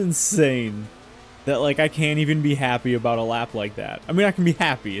 It is insane that, like, I can't even be happy about a lap like that. I mean, I can be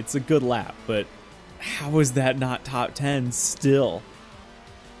happy. It's a good lap, but how is that not top 10 still?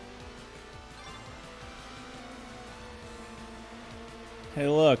 Hey,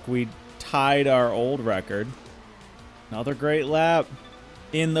 look, we tied our old record. Another great lap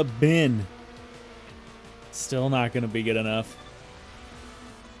in the bin. Still not going to be good enough.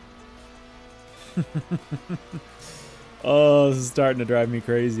 Oh, this is starting to drive me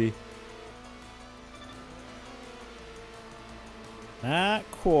crazy. Not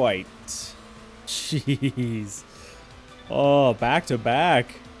quite. Jeez. Oh, back to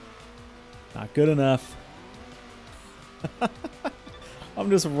back. Not good enough. I'm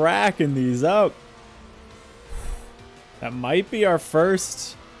just racking these up. That might be our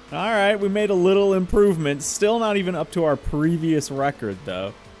first. All right, we made a little improvement. Still not even up to our previous record,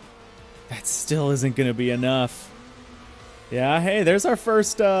 though. That still isn't going to be enough. Yeah, hey, there's our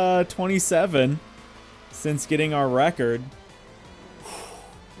first 27 since getting our record.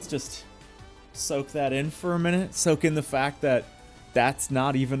 Let's just soak that in for a minute. Soak in the fact that that's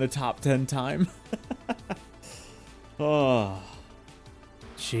not even a top 10 time. Oh,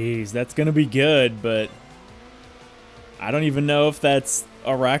 jeez, that's going to be good, but I don't even know if that's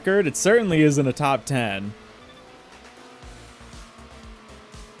a record. It certainly isn't a top 10.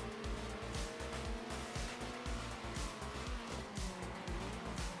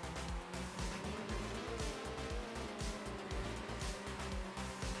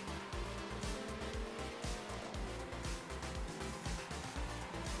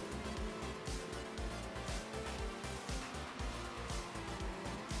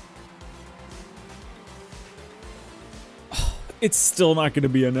 It's still not going to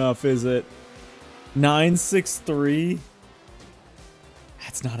be enough, is it? 963?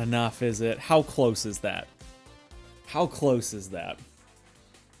 That's not enough, is it? How close is that? How close is that?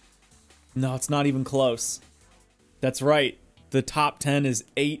 No, it's not even close. That's right. The top 10 is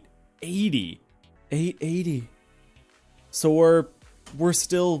 880. 880. So we're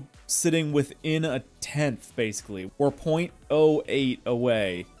still sitting within a tenth, basically. We're 0.08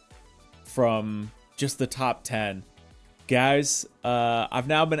 away from just the top 10. Guys, I've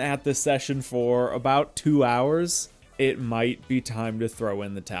now been at this session for about 2 hours. It might be time to throw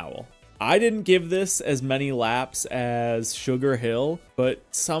in the towel. I didn't give this as many laps as Sugar Hill, but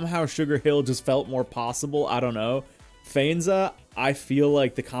somehow Sugar Hill just felt more possible. I don't know. Faenza, I feel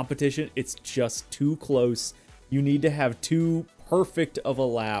like the competition, it's just too close. You need to have too perfect of a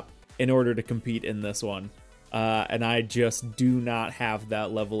lap in order to compete in this one. And I just do not have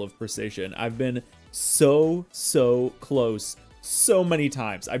that level of precision. I've been so close so many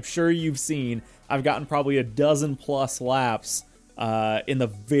times. I'm sure you've seen I've gotten probably a dozen plus laps in the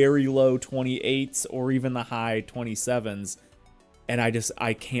very low 28s or even the high 27s. And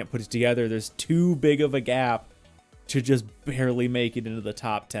I can't put it together. There's too big of a gap to just barely make it into the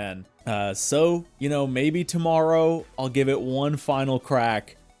top 10. So, you know, maybe tomorrow I'll give it one final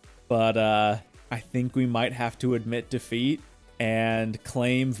crack, but I think we might have to admit defeat and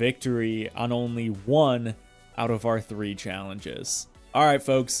claim victory on only one out of our 3 challenges. All right,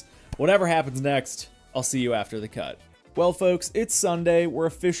 folks, whatever happens next, I'll see you after the cut. Well, folks, it's Sunday. We're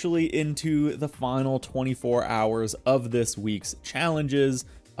officially into the final 24 hours of this week's challenges.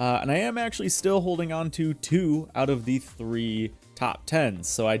 And I am actually still holding on to 2 out of the 3 top 10s.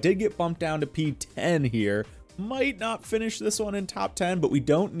 So I did get bumped down to P10 here. Might not finish this one in top 10, but we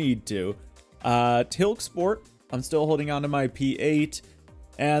don't need to. Tilk Sport, I'm still holding on to my P8.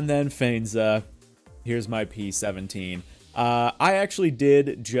 And then Fainza, here's my P17. I actually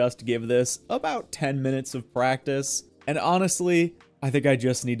did just give this about 10 minutes of practice. And honestly, I think I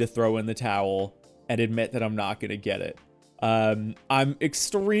just need to throw in the towel and admit that I'm not going to get it. I'm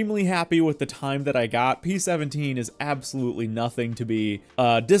extremely happy with the time that I got. P17 is absolutely nothing to be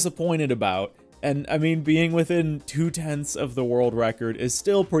disappointed about. And I mean, being within 2/10 of the world record is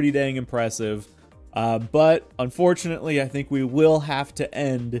still pretty dang impressive. But unfortunately, I think we will have to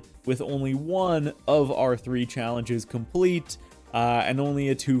end with only one of our 3 challenges complete. And only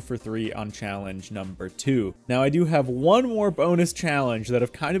a 2 for 3 on challenge number 2. Now, I do have one more bonus challenge that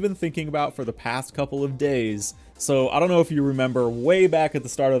I've kind of been thinking about for the past couple of days. So I don't know if you remember way back at the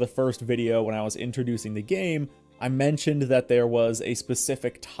start of the first video when I was introducing the game, I mentioned that there was a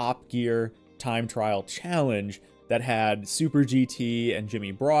specific Top Gear time trial challenge that had Super GT and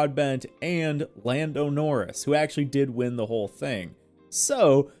Jimmy Broadbent and Lando Norris, who actually did win the whole thing.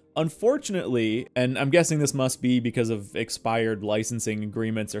 So, unfortunately, and I'm guessing this must be because of expired licensing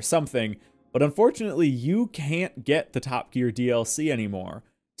agreements or something, but unfortunately you can't get the Top Gear DLC anymore.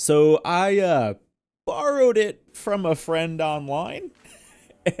 So I borrowed it from a friend online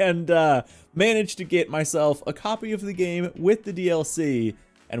and managed to get myself a copy of the game with the DLC,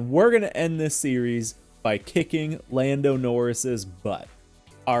 and we're going to end this series by kicking Lando Norris's butt.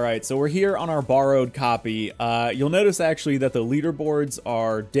 Alright, so we're here on our borrowed copy. You'll notice actually that the leaderboards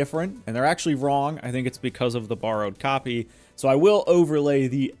are different, and they're actually wrong. I think it's because of the borrowed copy. So I will overlay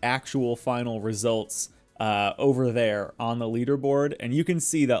the actual final results over there on the leaderboard, and you can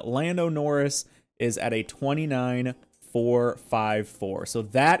see that Lando Norris is at a 29.454. So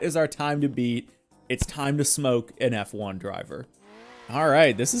that is our time to beat. It's time to smoke an F1 driver.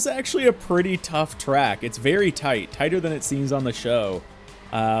 Alright, this is actually a pretty tough track. It's very tight, tighter than it seems on the show.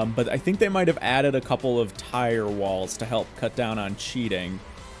 But I think they might have added a couple of tire walls to help cut down on cheating,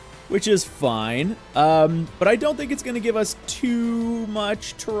 which is fine. But I don't think it's going to give us too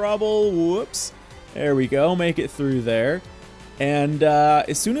much trouble. Whoops. There we go. Make it through there. And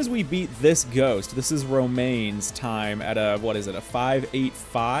as soon as we beat this ghost, this is Romaine's time at a, what is it, a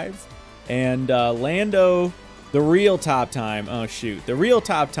 5.85? And Lando, the real top time, oh shoot, the real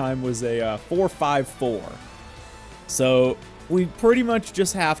top time was a 4.54. So we pretty much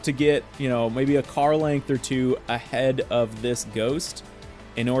just have to get, you know, maybe a car length or 2 ahead of this ghost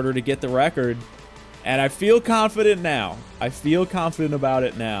in order to get the record. And I feel confident now. I feel confident about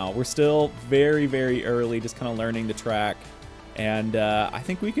it now. We're still very, very early, just kind of learning the track. And I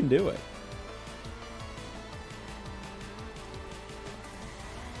think we can do it.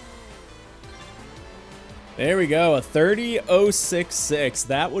 There we go, a 30.066.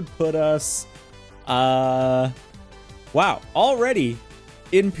 That would put us, wow, already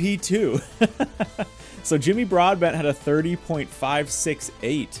in P2. So Jimmy Broadbent had a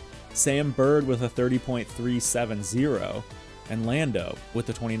 30.568, Sam Bird with a 30.370, and Lando with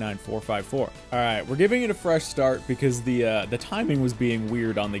the 29.454. All right, we're giving it a fresh start because the timing was being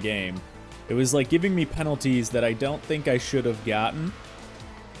weird on the game. It was like giving me penalties that I don't think I should have gotten,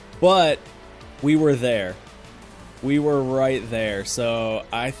 but we were there. We were right there, so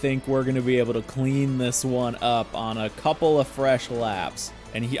I think we're going to be able to clean this one up on a couple of fresh laps.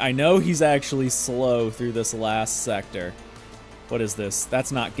 And I know he's actually slow through this last sector. What is this?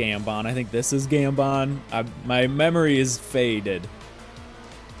 That's not Gambon. I think this is Gambon. My memory is faded.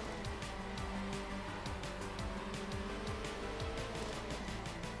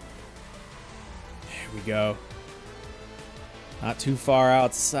 There we go. Not too far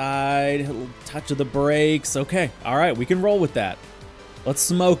outside. A little touch of the brakes. Okay. All right. We can roll with that. Let's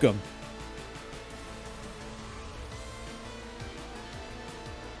smoke them.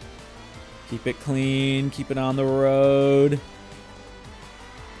 Keep it clean. Keep it on the road.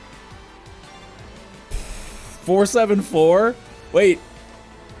 474? Wait,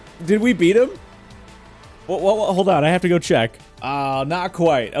 did we beat him? Well, hold on, I have to go check. Not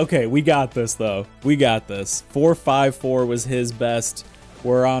quite. Okay, we got this though. We got this. 454 was his best.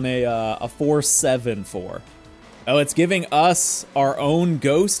 We're on a 474. Oh, it's giving us our own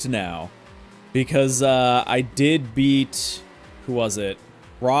ghost now. Because I did beat, who was it?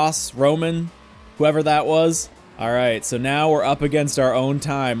 Ross, Roman, whoever that was. All right, so now we're up against our own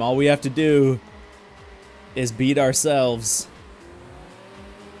time. All we have to do is beat ourselves.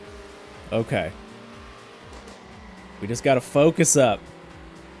 Okay. We just gotta focus up.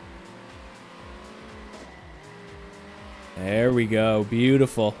 There we go,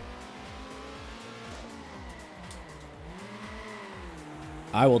 beautiful.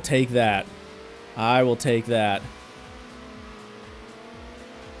 I will take that. I will take that.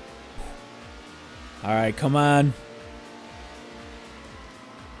 All right, come on.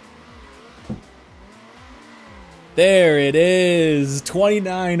 There it is.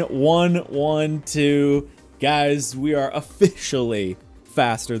 29-1-1-2. Guys, we are officially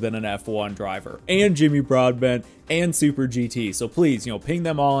faster than an F1 driver and Jimmy Broadbent and Super GT. So please, ping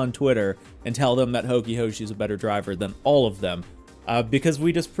them all on Twitter and tell them that HokiHoshi is a better driver than all of them because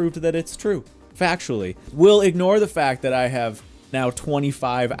we just proved that it's true, factually. We'll ignore the fact that I have now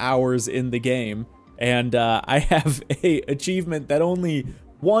 25 hours in the game and I have a achievement that only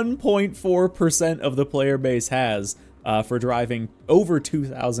 1.4% of the player base has for driving over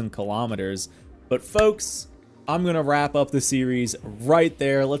 2,000 kilometers. But folks, I'm gonna wrap up the series right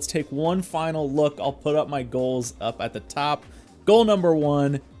there. Let's take one final look. I'll put up my goals up at the top. Goal number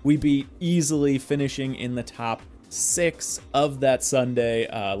 1, we beat easily, finishing in the top 6 of that Sunday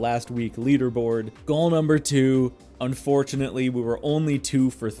last week leaderboard. Goal number 2, unfortunately, we were only 2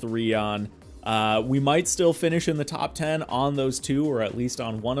 for 3 on. We might still finish in the top 10 on those 2, or at least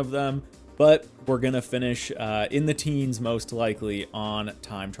on one of them, but we're gonna finish in the teens most likely on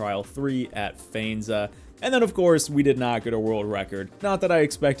time trial 3 at Faenza. And then of course we did not get a world record. Not that I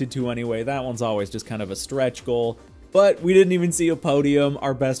expected to anyway, that one's always just kind of a stretch goal. But we didn't even see a podium.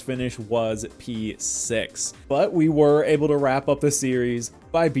 Our best finish was P6. But we were able to wrap up the series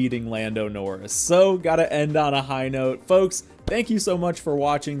by beating Lando Norris. So gotta end on a high note. Folks, thank you so much for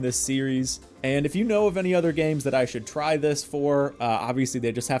watching this series. And if you know of any other games that I should try this for, obviously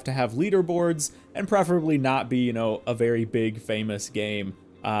they just have to have leaderboards and preferably not be, a very big famous game.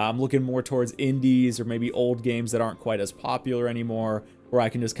 I'm looking more towards indies or maybe old games that aren't quite as popular anymore, where I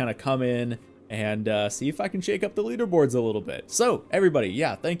can just kind of come in and see if I can shake up the leaderboards a little bit. So everybody,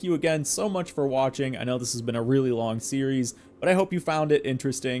 yeah, thank you again so much for watching. I know this has been a really long series, but I hope you found it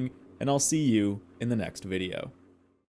interesting, and I'll see you in the next video.